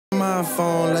my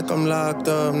phone like I'm locked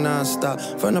up non-stop.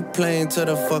 From the plane to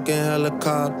the fucking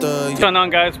helicopter. What's going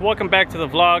on, guys? Welcome back to the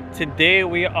vlog. Today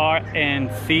we are in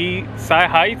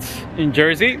Seaside Heights in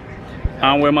Jersey.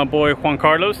 I'm with my boy Juan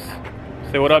Carlos.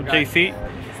 Say what up, JC.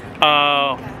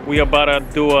 We about to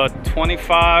do a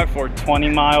 25 or 20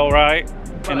 mile ride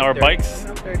in our bikes.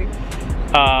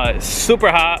 Super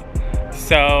hot,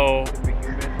 so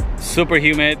super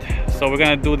humid. So we're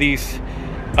gonna do these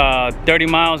 30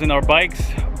 miles in our bikes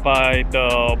by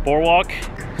the boardwalk.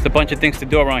 There's a bunch of things to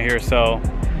do around here, so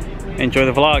enjoy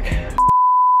the vlog.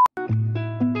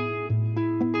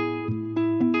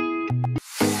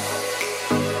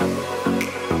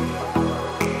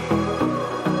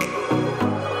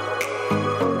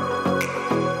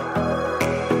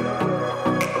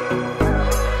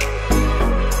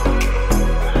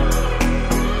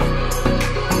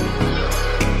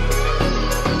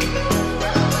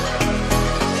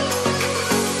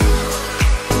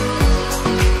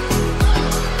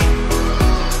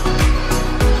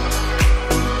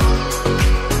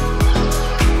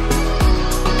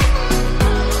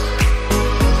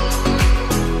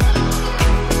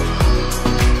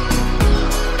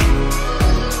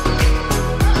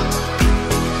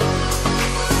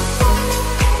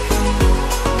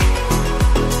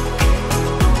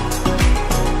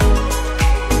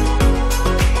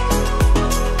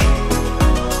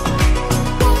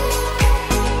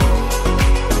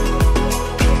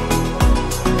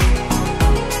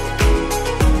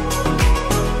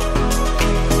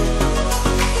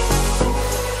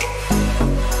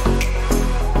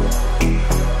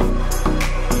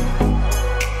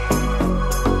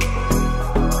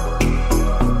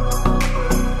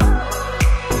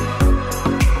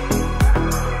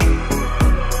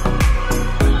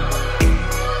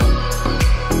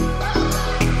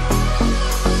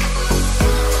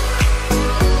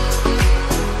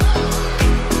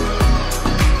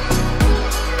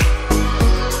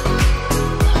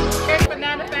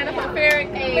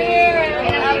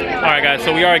 Alright guys,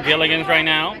 so we are at Gilligan'S right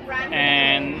now,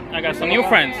 and I got some new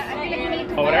friends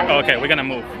over there. Oh, okay, we're gonna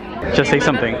move. Just say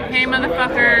something. Hey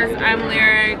motherfuckers, I'm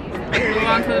Lyric. Move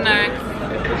on to the next.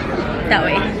 That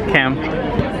way. Cam,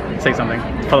 say something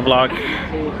for the vlog.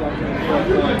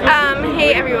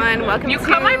 Hey everyone, welcome to... You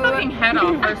cut my fucking head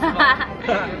off, first of all.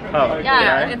 Oh,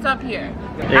 Yeah, it's up here.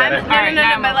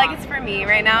 No, but like it's for me.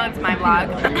 Right now it's my vlog.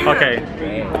 Okay.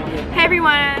 Hey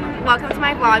everyone, welcome to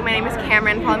my vlog. My name is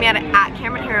Cameron. Follow me at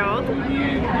Cameron Harold.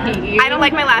 I don't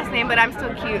like my last name, but I'm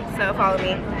still cute, so follow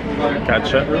me.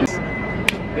 Gotcha.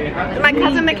 My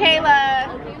cousin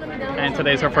Makayla. And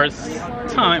today's our first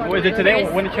time. Was it today?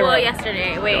 When did you Well,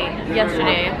 yesterday. Wait,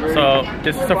 yesterday. So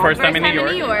this is the first time in New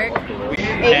York. New York.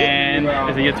 And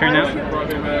is it your turn now?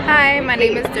 Hi, my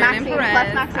name is Durden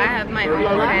Perez. I have my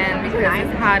own fan because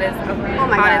it's hot as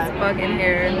fuck in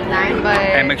here. But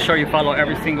And make sure you follow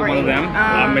every single one of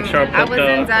them. Make sure I put I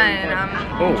wasn't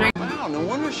done. Drinking Wow, no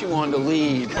wonder she wanted to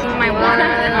lead. my water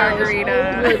and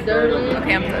margarita.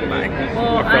 Okay, I'm done.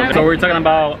 Bye. So we're talking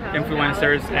about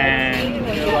influencers and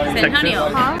Texas. Centennial.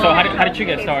 So how did you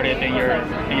get started in your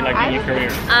career?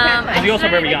 Because you're also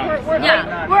very young.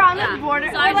 Yeah, we're on the border.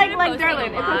 So we're like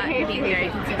Darlin. It's okay if you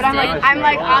hate. But I'm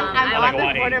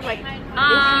on the border of like.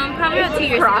 Probably about 2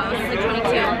 years ago. I was like 22.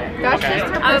 Okay.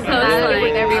 I would post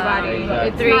like everybody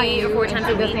 3 or 4 times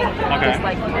a week. Okay.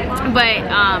 But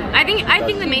I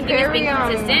think the main thing is being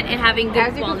consistent and having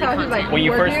good quality content. When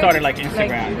you first started like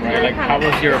Instagram, right? Like how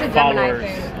was your followers?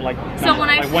 Like So when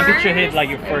when did you hit like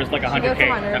your first like 100K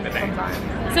type of thing?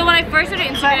 So when I first started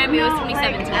Instagram, it was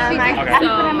 2017. So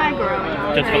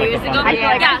Just for like the fun.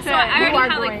 yeah, so I already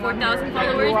had like 4,000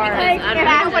 followers because I don't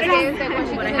know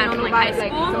what I had from like high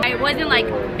school. I wasn't like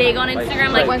big on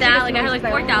Instagram like that. Like I had like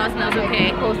 4,000, that was okay.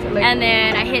 And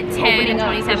then I hit 10 in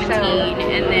 2017,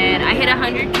 and then I hit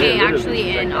 100K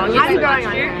actually in August of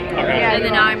last year. Okay. And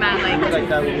then now I'm at like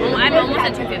I'm almost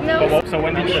at 250. So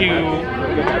when did you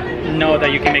know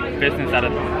that you can make business out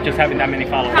of just having that many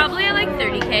followers? Probably at like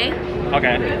 30K.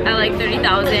 Okay. At like 30,000,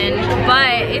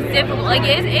 but it's difficult. Like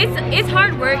it's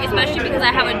hard work, especially because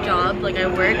I have a job. Like I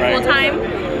work full time.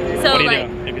 So like,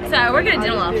 so I work at a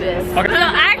dental office. Okay. So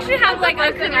I actually have like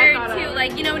a career too.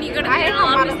 Like when you go to the dental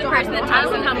office, the person that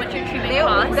tells you how much your treatment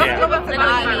costs, like what you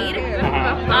need.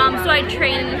 So I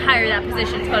train and hire that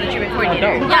position. It's called a treatment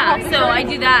coordinator. Yeah. So I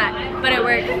do that, but I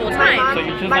work full time. So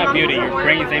you just have beauty. Your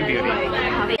brains and beauty.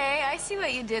 I see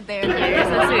what you did there. You're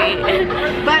so sweet.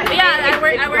 But yeah, I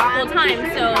work full full time,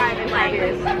 so like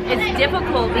it's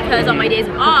difficult because on my days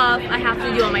off I have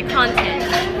to do all my content.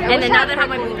 And then now that I have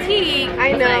my boutique,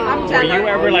 I know. Were you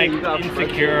ever like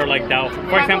insecure or like doubtful?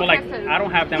 For example, like I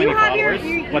don't have that many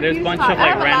followers, but there's a bunch of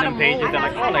like random pages that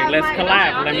are like, oh, like let's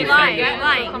collab, let me sing.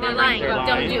 They're lying.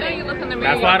 Don't do it.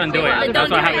 That's why I don't do it.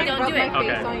 That's why I haven't. Don't do it.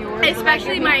 Okay.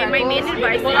 Especially my main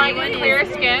advice to anyone Clear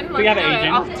is, skin. Do you have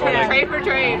an agent? Trade for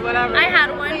trade, whatever. I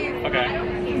had one.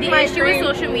 Okay. The issue with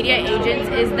social media agents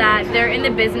is that they're in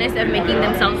the business of making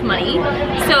themselves money.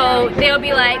 So they'll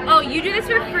be like, oh, you do this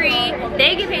for free.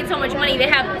 They get paid so much money. They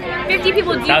have 50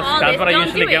 people do all this. That's what I Don't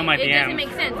usually do get it. on my It DMs. doesn't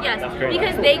make sense. Yes, great.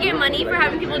 because they get money for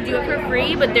having people do it for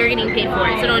free, but they're getting paid for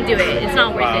it. So don't do it. It's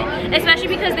not worth it. Especially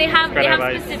because they have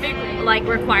specific like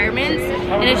requirements,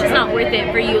 and it's just not worth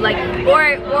it for you. Like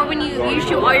or when you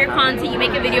shoot all your content, you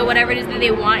make a video, whatever it is that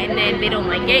they want, and then they don't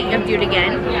like it, you have to do it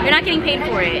again. You're not getting paid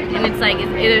for it, and it's like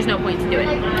there's no point to do it.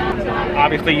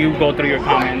 Obviously, you go through your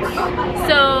comments.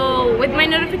 So with my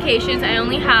notifications, I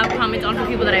only have comments on for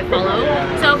people that I follow.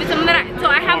 So if it's something that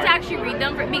I have to actually read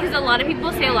them because a lot of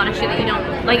people say a lot of shit that you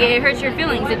don't like. It hurts your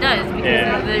feelings. It does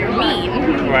because they're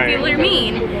mean. Right. People are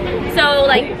mean. So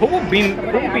like Who would be mean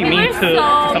to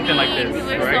something like this?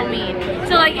 People are right? so mean.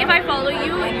 So like if I follow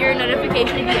you, your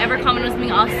notification, if you ever comment on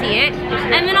something, I'll see it,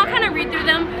 and then I'll kind of read through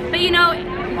them. But you know,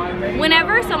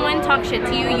 whenever someone talks shit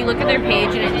to you, you look at their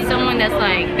page and it's someone that's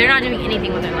like, they're not doing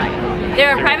anything with their life.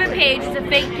 They're a private page, it's a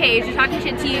fake page, they're talking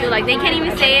shit to you, like they can't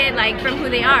even say it like from who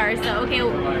they are. So okay,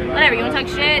 whatever, you wanna talk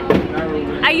shit?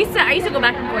 I used to go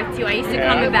back and forth too. I used to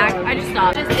comment back. I just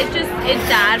stopped. It's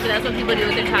sad, but that's what people do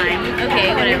with their time.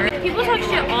 Okay, whatever. People talk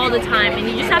shit all the time and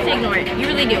you just have to ignore it. You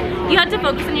really do. You have to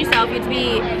focus on yourself. You have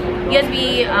to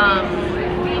be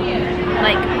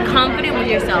like confident with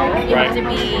yourself. You have to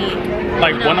be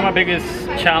like one of my biggest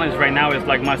challenges right now is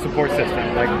like my support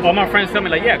system. Like all my friends tell me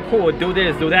like, yeah, cool, do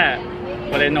this, do that,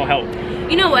 but there's no help.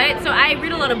 You know what? So I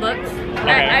read a lot of books.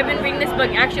 Okay. I've been reading this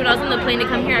book actually when I was on the plane to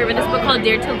come here. I read this book called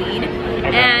Dare to Lead,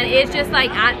 and it's just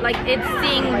like it's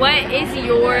seeing what is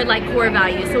your like core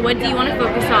value. So what do you want to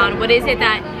focus on? What is it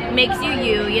that makes you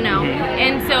you know?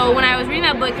 And so when I was reading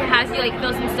that book, it has you like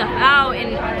fill some stuff out,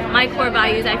 and my core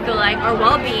values I feel like are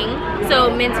well-being.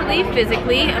 So mentally,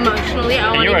 physically, emotionally,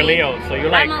 I want to be. You're a Leo, so you're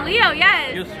like. I'm a Leo,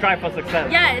 yes. You strive for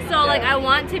success. Yes, so like I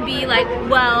want to be like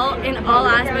well in all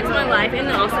aspects of my life, and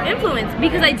then also influence,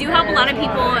 because I do help a lot of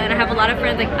people and I have a lot of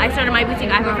friends. Like I started my boutique,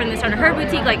 I have a friend that started her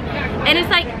boutique, like, and it's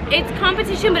like it's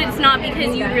competition, but it's not,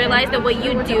 because you realize that what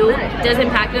you do does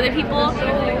impact other people.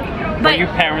 But you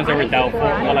parents ever doubtful?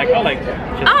 Or like, oh, like, just get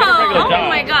a regular job. Oh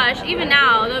my gosh, even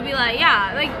now, they'll be like,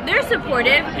 yeah, like, they're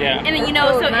supportive. Yeah. And then, you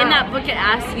know, so in that book it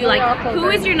asks you, like, who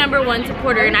is your #1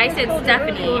 supporter? And I said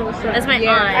Stephanie. That's my aunt.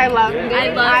 I love Stephanie.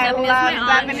 That's my aunt.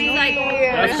 Stephanie. She's like,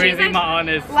 That's crazy, my aunt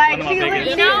is one of my biggest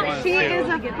you know, ones she too. is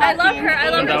a I love her. I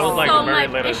love her That was, like, so very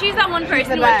much. little. And she's that one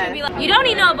person who she'll be like, you don't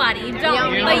need nobody. You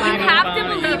don't. Like, you have to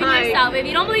believe in yourself. If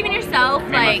you don't believe in yourself,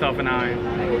 Me, like. myself, and I.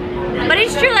 But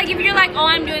it's true, like if you're like, oh,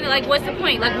 I'm doing it, like what's the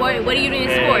point? Like what are you doing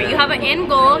this for? You have an end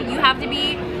goal, you have to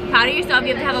be proud of yourself,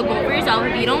 you have to have a goal for yourself.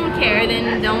 If you don't care,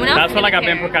 then no one else That's why like I've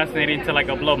care. been procrastinating to like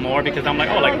upload more, because I'm like,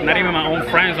 oh, like not even my own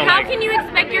friends are How like. can you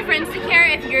expect your friends to care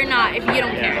if you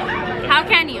don't care? How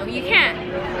can you? You can't.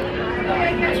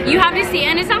 You have to see,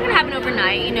 and it's not gonna happen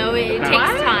overnight, you know, it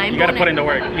takes time. You gotta put in the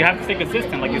work. You have to stay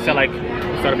consistent, like you said, like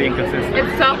start being consistent.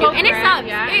 It's so And it sucks.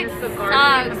 It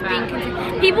sucks being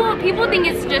consistent. People think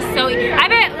it's just so easy. I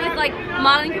bet with like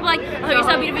modeling, people like, oh, you're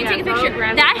so beautiful, you take a picture.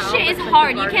 That shit is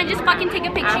hard. You can't just fucking take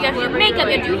a picture. You have to do makeup,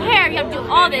 you have to do hair, you have to do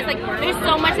all this. Like there's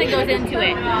so much that goes into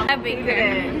it. I have big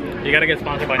hair. You gotta get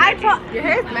sponsored by Nike. Your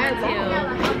hair's mad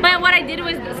too. But what I did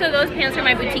was, so those pants are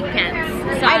my boutique pants.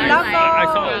 So I love like, I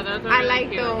saw those. I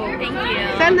like those. Thank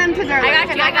you. Send them to girls. I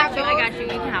got you. You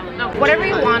can have them. No. Whatever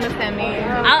you want to send me.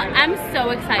 I'm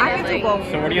so excited. I need to go.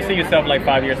 So where do you see yourself like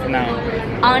 5 years from now?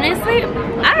 Honestly,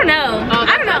 I don't know.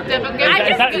 I don't know. Is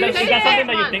that something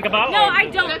that you think about? No, or? I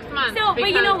don't. 6 months. So, but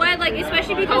you know what? Like,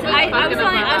 especially because I was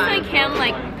telling Cam,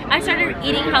 like, I started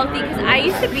eating healthy because I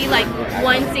used to be like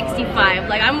 165.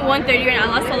 Like, I'm 130 right now.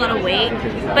 I lost a lot of weight,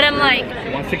 but I'm like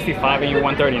 165 and you're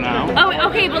 130 now. Oh,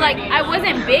 okay, but like I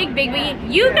wasn't big, but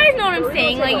you guys know what I'm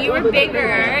saying. Like you were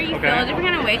bigger, you feel a different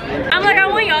kind of way. I'm like, I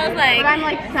want y'all like. But I'm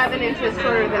like 7 inches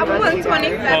shorter than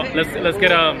 127. Well, let's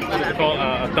get what's it called,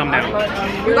 a thumbnail.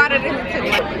 You got it in the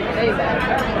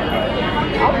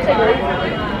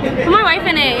Put my wife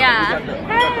in it, yeah.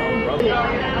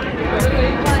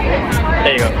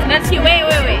 There you go. That's cute. Wait.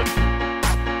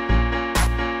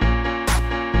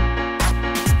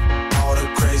 All the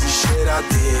crazy shit I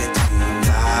did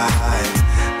tonight,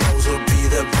 those will be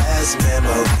the best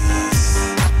memories.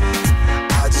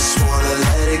 I just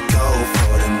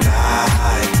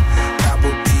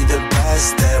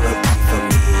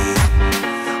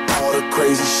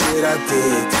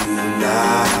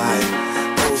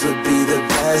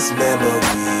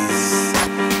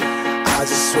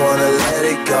wanna let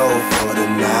it go for the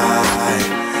night.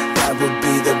 That would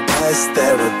be the best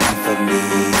therapy for me.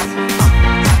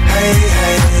 Hey,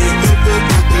 hey,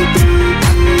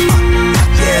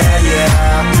 yeah,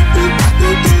 yeah.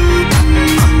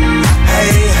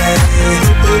 Hey, hey,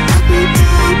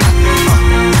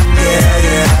 yeah,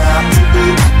 yeah.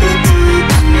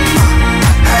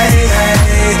 Hey, hey,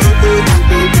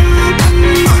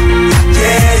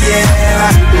 yeah, yeah.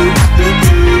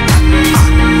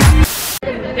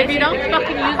 If you don't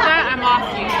fucking use that, I'm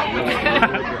off you.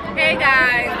 Hey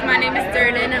guys, my name is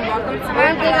Durden and welcome to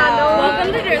my vlog.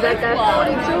 Welcome to Durden's vlog.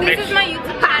 This is my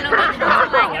YouTube channel. Make sure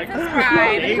to like and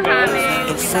subscribe and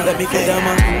comment. Let me get down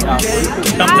my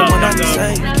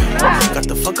got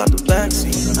the fuck out the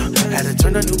backseat. Had to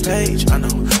turn a new page. I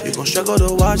know you gon' struggle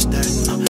to watch that.